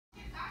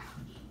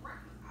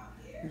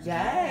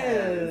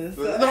Yes.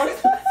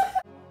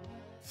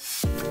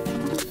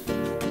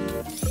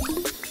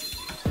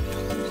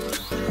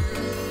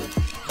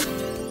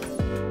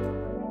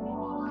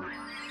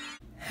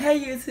 Hey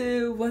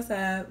YouTube, what's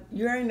up?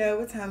 You already know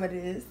what time it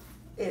is.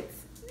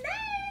 It's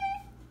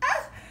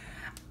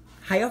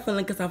how y'all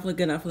feeling? Cause I'm feeling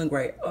good and I'm feeling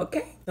great.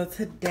 Okay. So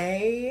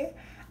today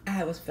I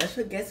have a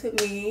special guest with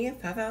me,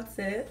 5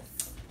 ounces.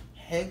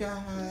 Hey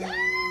guys. Yes,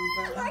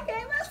 I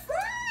gave us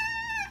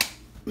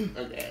friend.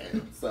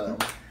 Okay, so.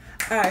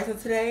 Alright, so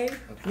today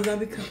we're gonna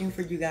be cooking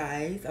for you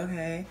guys,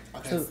 okay?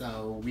 Okay,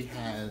 so we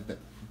have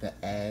the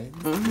eggs.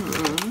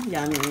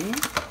 Yummy. Okay.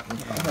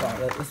 Hold on,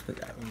 let's put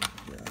that.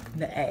 Yeah.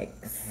 The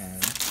eggs. Okay.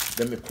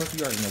 Then of course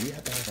you already know we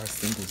have to have our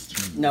singles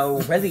cheese.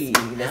 No, really,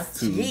 have that's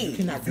to. cheese. You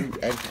cannot do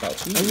eggs without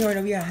cheese. And you already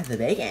know we gotta have the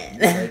bacon.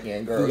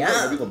 Bacon, girl.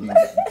 Yeah. We're gonna be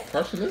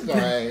crushing this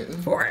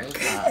joint. Pork.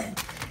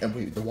 And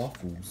wait, the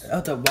waffles.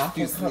 Oh, the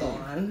waffles. Hold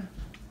on.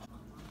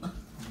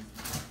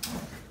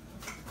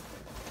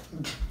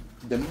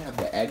 Then we have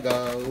the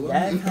Eggo.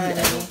 Yes,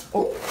 honey.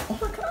 Oh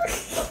my god.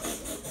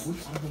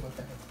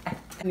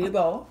 I need a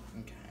bowl.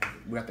 Okay.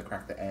 We have to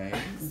crack the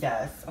eggs.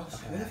 Yes. Oh,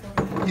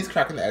 Okay. He's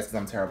cracking the eggs because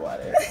I'm terrible at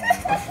it.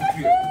 Trust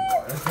me. You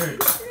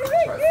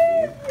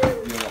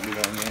don't want me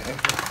doing it.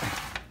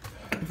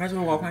 First,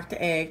 we're gonna crack the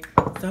egg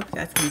so you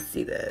guys can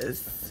see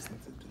this.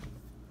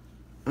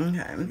 Okay. You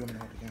want me to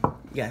hold the camera?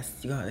 Yes,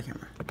 you go hold the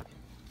camera.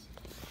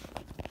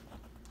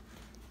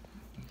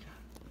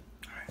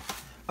 Alright.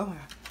 Oh my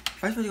god.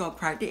 First, we're gonna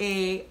crack the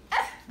egg.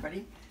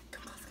 Ready?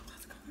 Come close, come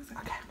close, come close.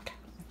 Okay,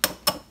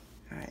 okay.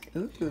 Alright.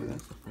 Ooh.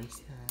 That's the first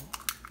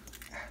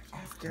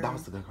step. That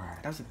was a good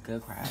crack. That was a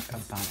good crack. A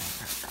bomb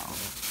crack, y'all.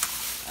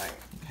 Alright.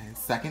 Okay,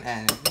 second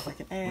egg.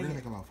 Second egg. We're gonna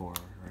make about 4,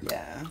 right?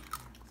 Yeah.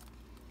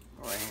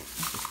 Alright.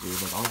 Just do,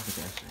 like, always look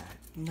at that shit.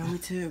 No, me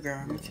too,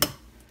 girl. Me too.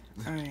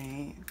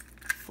 Alright.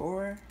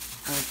 4.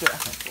 Alright, good.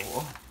 Okay,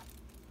 4.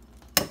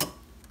 There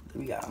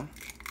we go.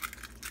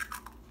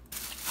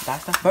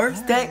 That's the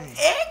first step.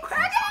 Egg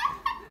crack.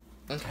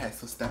 Okay,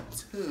 so step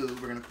 2,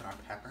 we're gonna put our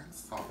pepper and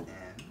salt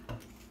in.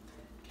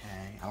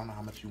 Okay, I don't know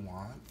how much you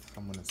want,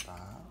 so I'm gonna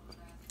stop.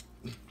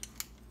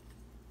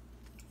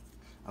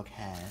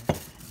 Okay,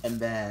 and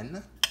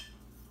then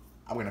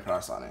I'm gonna put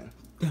our salt in.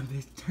 Damn,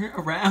 bitch, turn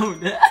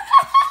around.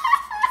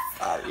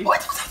 Sorry.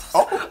 What?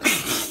 Oh.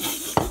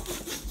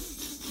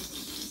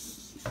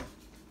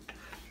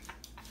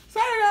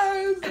 Sorry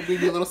guys, it's gonna be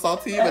a little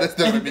salty, but it's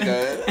still gonna be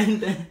good.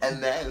 And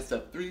then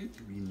step 3,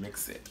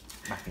 remix it.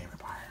 My favorite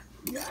part.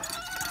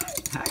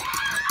 That's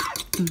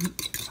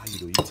how you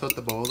do it. You tilt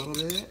the bowl a little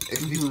bit,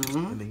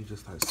 and then you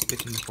just start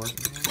sticking the fork in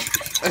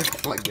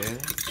like that.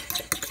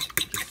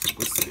 Just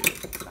whisk it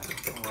back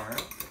and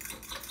forth.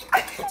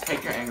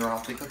 Take your anger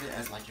off. Think of it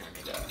as like your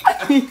nigga.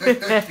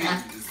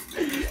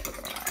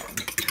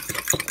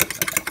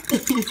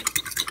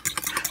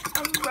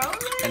 I'm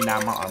rolling. And now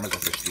my arm is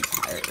officially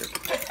tired.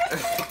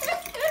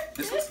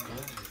 This was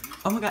good.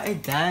 Oh my god,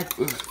 it does.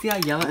 See how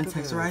yellow and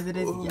texturized it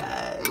is?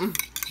 Yes.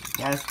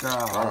 Yes,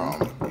 girl.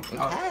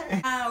 Okay.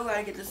 Now we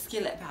gotta get the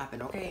skillet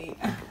popping, okay?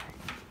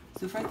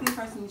 So first thing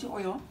first, you need your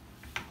oil.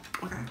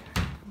 Okay.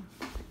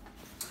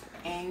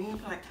 And you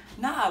put like,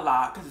 not a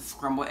lot, because it's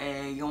scrambled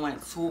egg. You don't want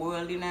it too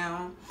oily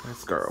now.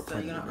 Yes, girl. So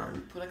you're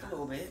gonna put like a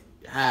little bit.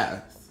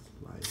 Yes.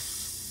 Like.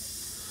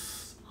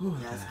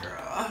 Yes,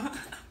 girl.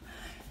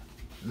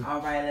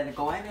 Alright, let it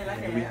go in there like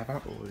that. We have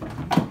our oil.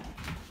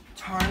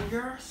 Turn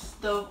your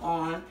stove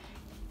on.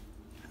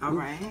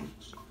 Alright.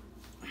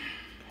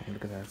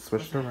 Look at that.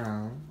 Switch it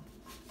around.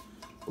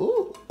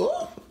 Ooh,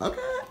 ooh. Okay,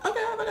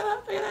 okay. Look at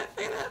that. Look at that.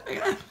 Look at that. Look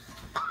at that.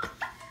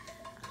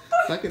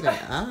 Look at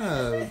that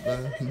up.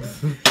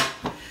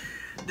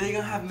 Then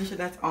you're gonna have to make sure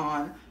that's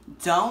on.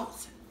 Don't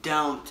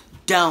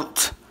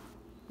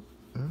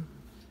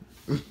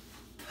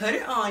put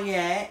it on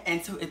yet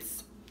until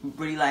it's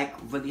really like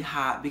really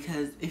hot,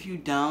 because if you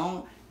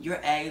don't,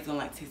 your eggs gonna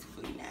like taste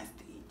really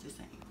nasty. Just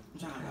saying. I'm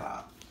trying to go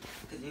out.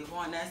 Because if you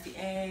want nasty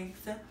eggs,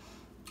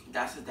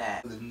 that's what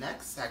that. The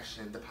next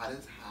section, the pot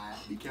is hot.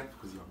 Be careful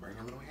because you'll burn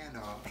your little hand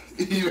off.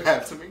 You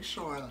have to make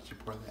sure that you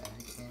pour the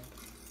egg in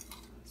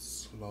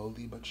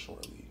slowly but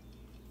surely.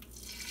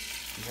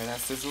 You hear that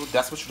sizzle?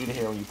 That's what you need to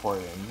hear when you pour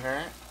it in. You hear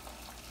it?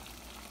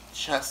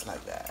 Just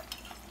like that.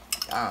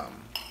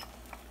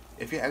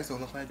 If your eggs don't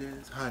look like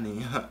this,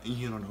 honey,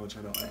 you don't know what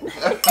you're doing.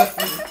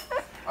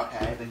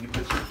 Okay, then you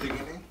put your thing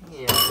in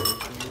here.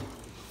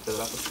 Fill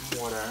it up with some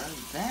water.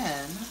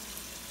 Then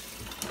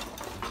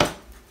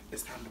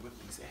it's time to whip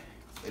these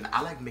eggs. And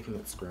I like making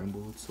it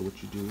scrambled, so what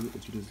you do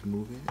is you just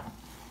move it.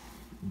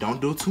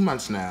 Don't do too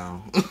much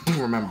now.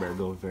 Remember,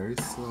 go very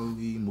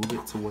slowly, move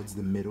it towards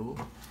the middle,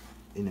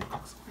 and it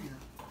cooks for you.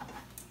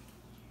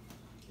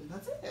 And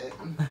that's it.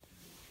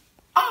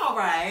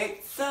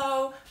 Alright,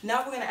 so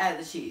now we're gonna add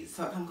the cheese.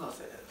 So come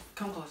closer to this.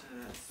 Come closer to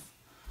this.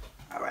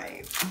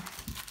 Alright.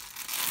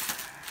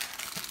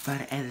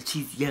 Gotta add the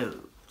cheese, yo.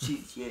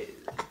 Cheese, yo.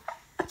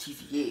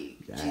 Cheese, yo.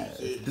 Yes.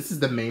 Cheese, yo. This is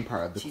the main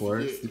part of the Cheesy,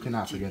 course. yeah. You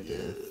cannot Cheesy, forget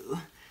this. yo.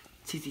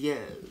 Cheesy, yo.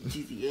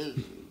 Cheesy, yo.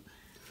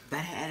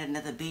 Better add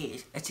another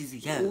bitch. A cheesy,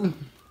 yo.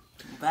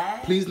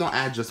 But please don't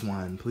add just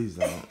one. Please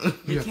don't.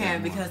 You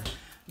can, because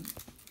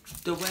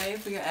the way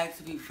for your eggs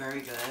to be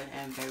very good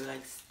and very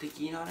like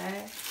sticky and all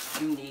that,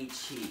 you need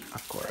cheese.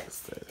 Of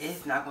course.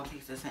 It's not gonna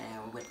taste the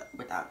same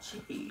without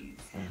cheese.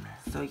 Amen.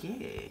 So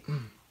yeah.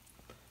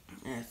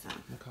 Yeah, so.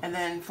 And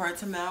then for it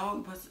to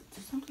melt,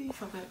 just simply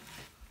flip it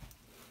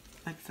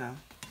like so.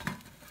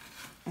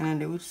 And then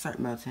they would start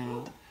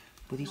melting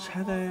with each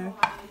other.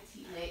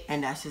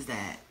 And that's just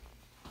that.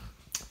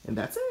 And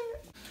that's it.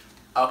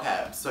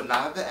 Okay, so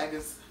now that the egg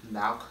is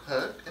now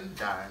cooked and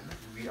done,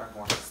 we are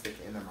going to stick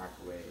it in the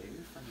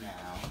microwave for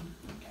now.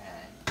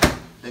 Okay.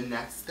 The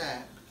next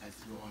step, as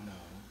you all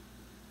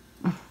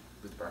know,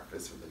 with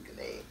breakfast for the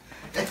grenade,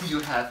 you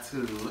have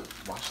to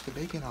wash the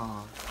bacon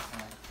off.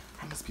 Okay.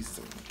 How much pieces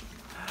are we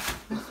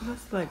making?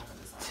 That's like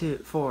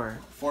 4.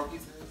 4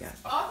 pieces? Yeah.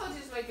 Also,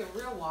 just making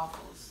real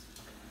waffles.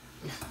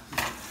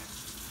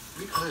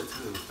 We could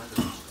too.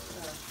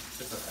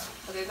 It's okay.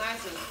 Okay,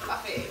 nice and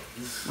fluffy.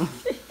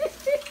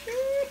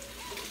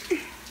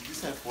 You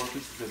said 4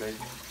 pieces of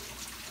bacon?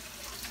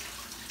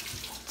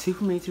 2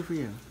 for me, 2 for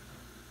you.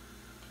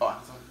 Oh, I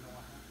was on the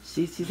one.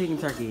 She's taking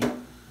turkey.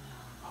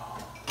 Oh.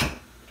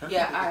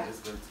 Yeah, is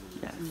good too.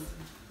 Yes.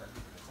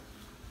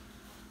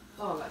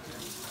 Oh, like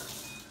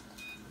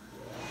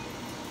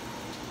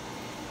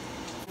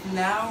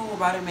Now we're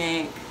about to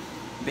make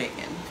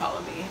bacon.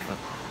 Follow me.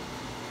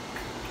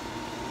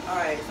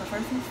 Alright, so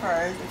first things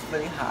first, it's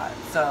really hot.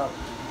 So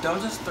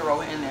don't just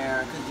throw it in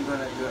there because you're going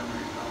to do it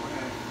right now,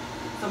 okay?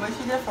 So make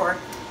sure you get a fork.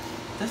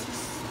 Just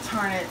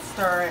turn it,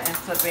 stir it, and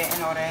flip it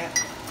and all that.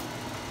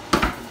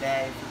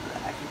 Today,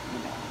 I can do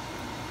that.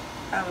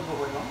 Add a little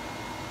wiggle.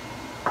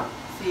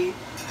 See?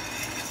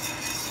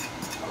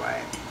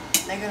 Alright.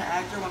 Then you're going to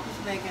add your 1 piece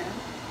of bacon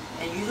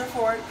and use your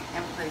fork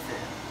and place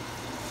it.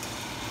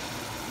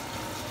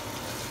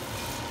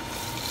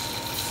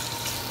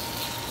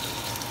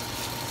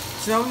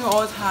 So when you're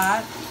always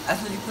hot, as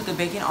soon as you put the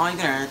bacon on,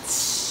 you're gonna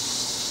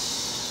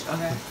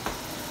okay?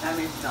 That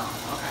means it's done,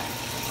 okay.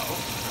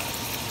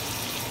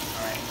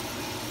 Alright.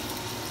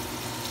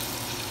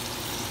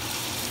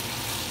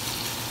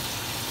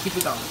 Keep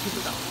it going, keep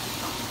it going.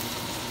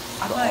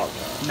 I feel like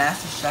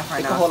Master Chef right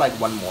It now. can hold like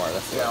 1 more,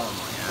 that's it. Yeah, 1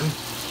 more, yeah.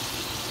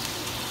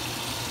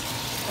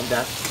 And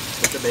that's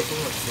what the bacon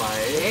looks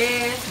like.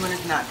 It's when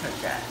it's not cooked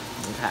yet.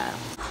 Okay.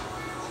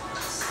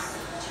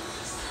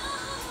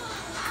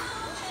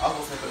 I'll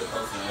go for the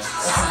close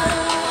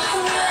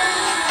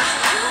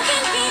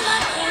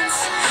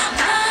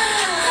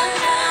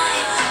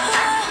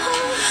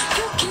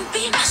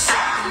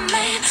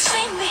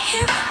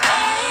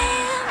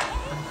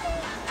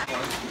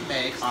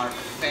make our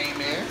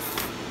famous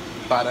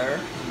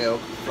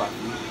buttermilk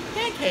fluffy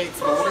pancakes,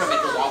 but we're gonna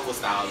make it waffle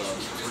style though.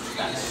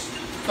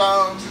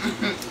 So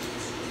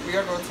we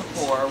are going to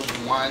pour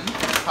 1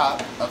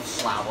 cup of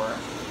flour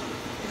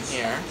in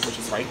here, which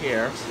is right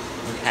here.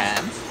 Okay.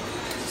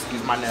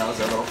 Excuse my nails,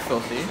 they're a little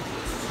filthy.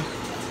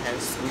 And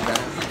scoop that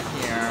in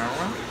here.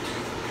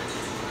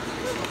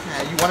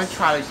 Okay, you want to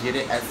try to get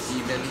it as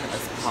even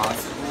as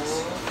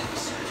possible.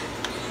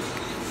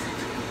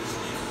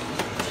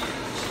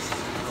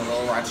 A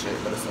little ratchet,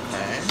 but it's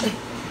okay.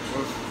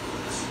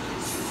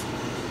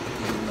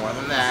 Maybe more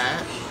than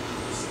that.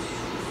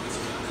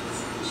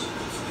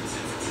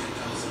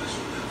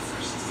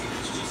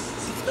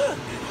 It's good.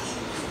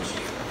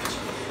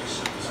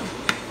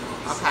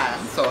 Okay,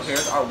 so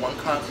here's our 1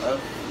 cup of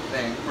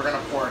thing. We're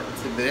gonna pour it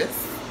into this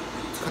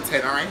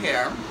container right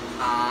here.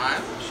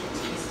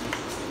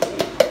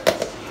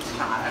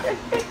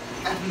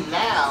 And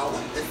now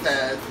it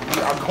says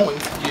we are going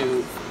to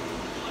use.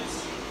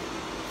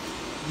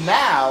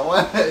 Now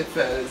it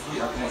says we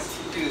are going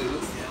to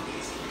use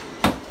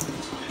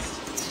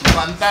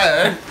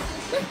 1/3.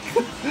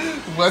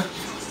 What?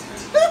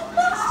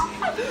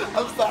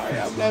 I'm sorry,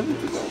 I'm laughing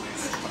too much.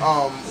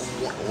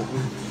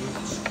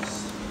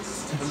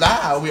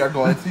 Now we are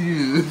going to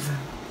use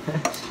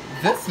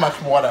this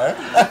much water,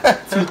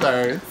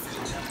 2/3.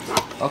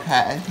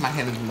 Okay, my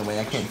hand is in the way.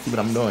 I can't see what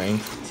I'm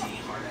doing.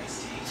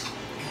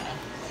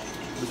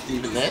 Let's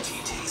even this.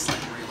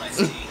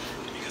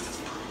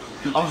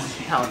 Oh,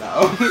 hell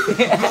no.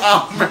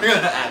 Oh, we're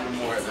gonna add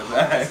more than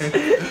that.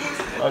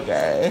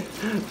 Okay.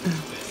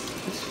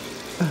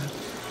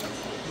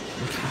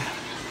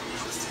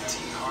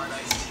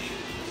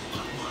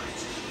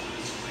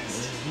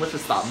 Let's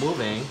just stop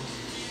moving.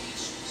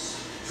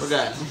 We're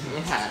good.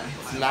 Okay.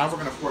 So now we're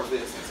gonna pour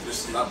this into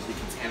this lovely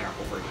container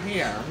over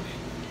here.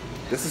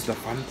 This is the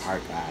fun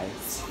part,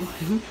 guys.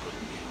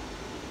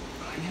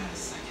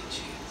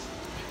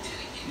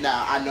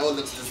 Now, I know it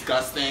looks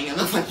disgusting. It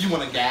looks like you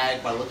want to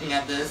gag by looking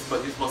at this,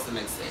 but you're supposed to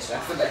mix it.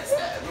 That's the next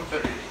step.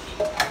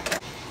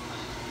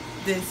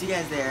 This, you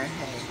guys there,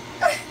 hey.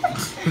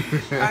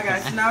 Alright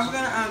guys, so now we're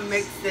gonna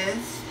mix this.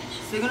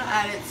 So you're gonna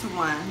add it to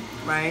 1,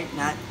 right?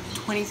 Not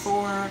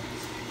 24.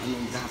 I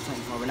mean, you don't have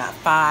 24, but not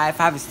 5.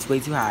 5 is way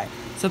too high.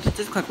 So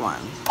just click 1. I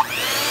can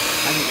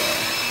do it.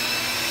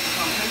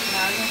 So I'm putting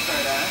now your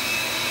soda.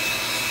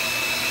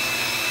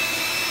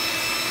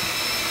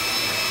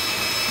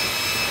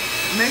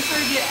 Make sure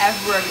you get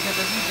everywhere because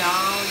if you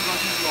don't, you're going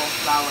to use little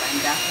flour and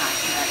that's not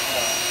cute at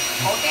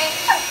all. Okay?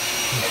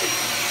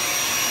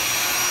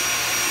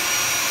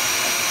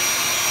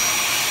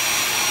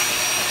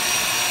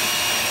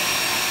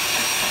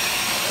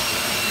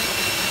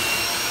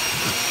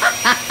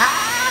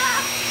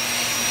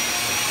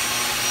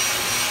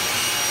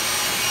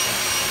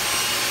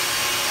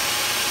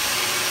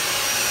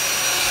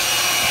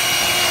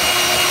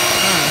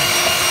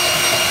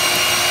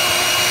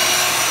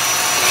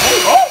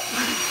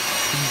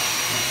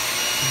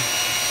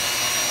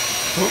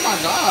 Oh my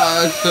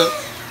gosh.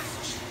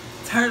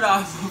 Turn it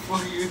off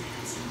before you.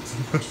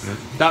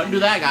 Don't do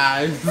that,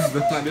 guys.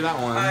 Let's not do that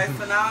one. Alright,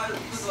 so now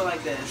just go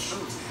like this.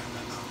 Ooh.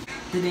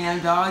 The damn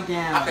dog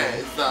down.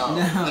 Okay, so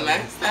the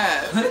next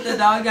step. Put the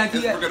dog down.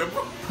 We're gonna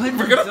put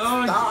the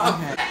dog stop.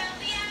 Okay.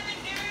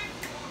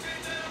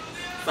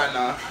 So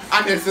no.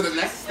 Okay, so the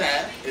next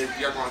step is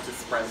you're going to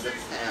spread the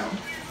ham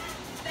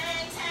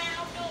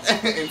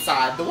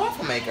inside the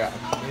waffle maker.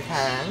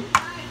 Okay.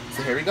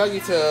 So here we go,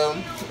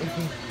 YouTube.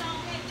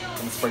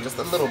 I'm gonna spread just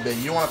a little bit.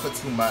 You don't want to put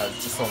too much,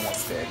 just so it won't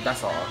stick.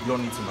 That's all. You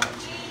don't need too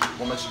much.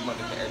 We'll make sure you want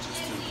to get the edges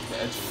too.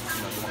 The edges,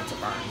 you know, you want it to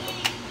burn.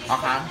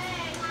 Okay.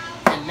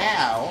 And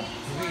now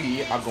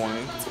we are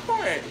going to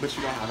pour it, but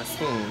you don't have a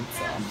spoon,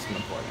 so I'm just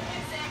gonna pour it in.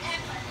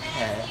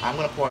 Okay, I'm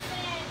gonna pour. Okay,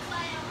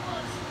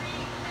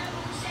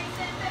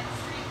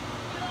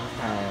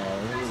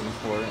 we're gonna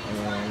pour it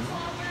in.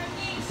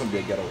 It's gonna be a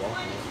ghetto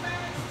waffle.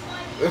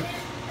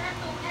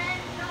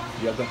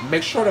 You have to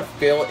make sure to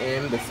fill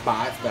in the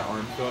spots that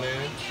aren't filled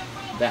in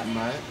that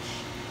much.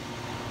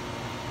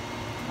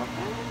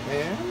 Okay,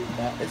 and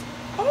that is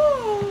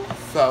all.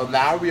 So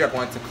now we are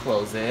going to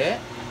close it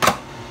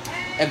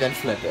and then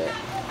flip it.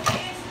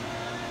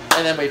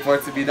 And then wait for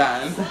it to be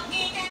done.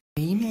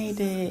 We made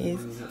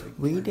this.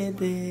 We did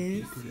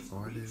this.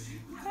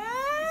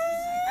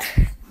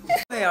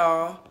 Hey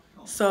y'all.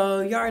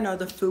 So y'all know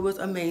the food was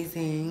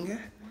amazing.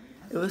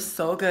 It was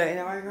so good. Ain't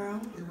that right,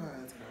 girl? It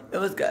was. It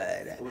was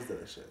good. It was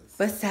delicious.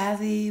 But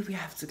sadly, we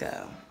have to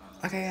go.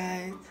 Okay,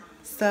 guys?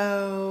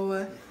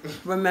 So,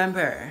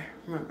 remember.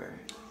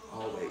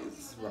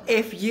 Always. Remember.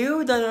 If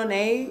you don't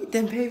donate,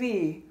 then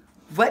baby,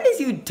 what is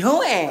you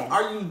doing?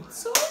 Are you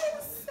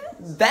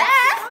doing?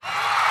 Bye!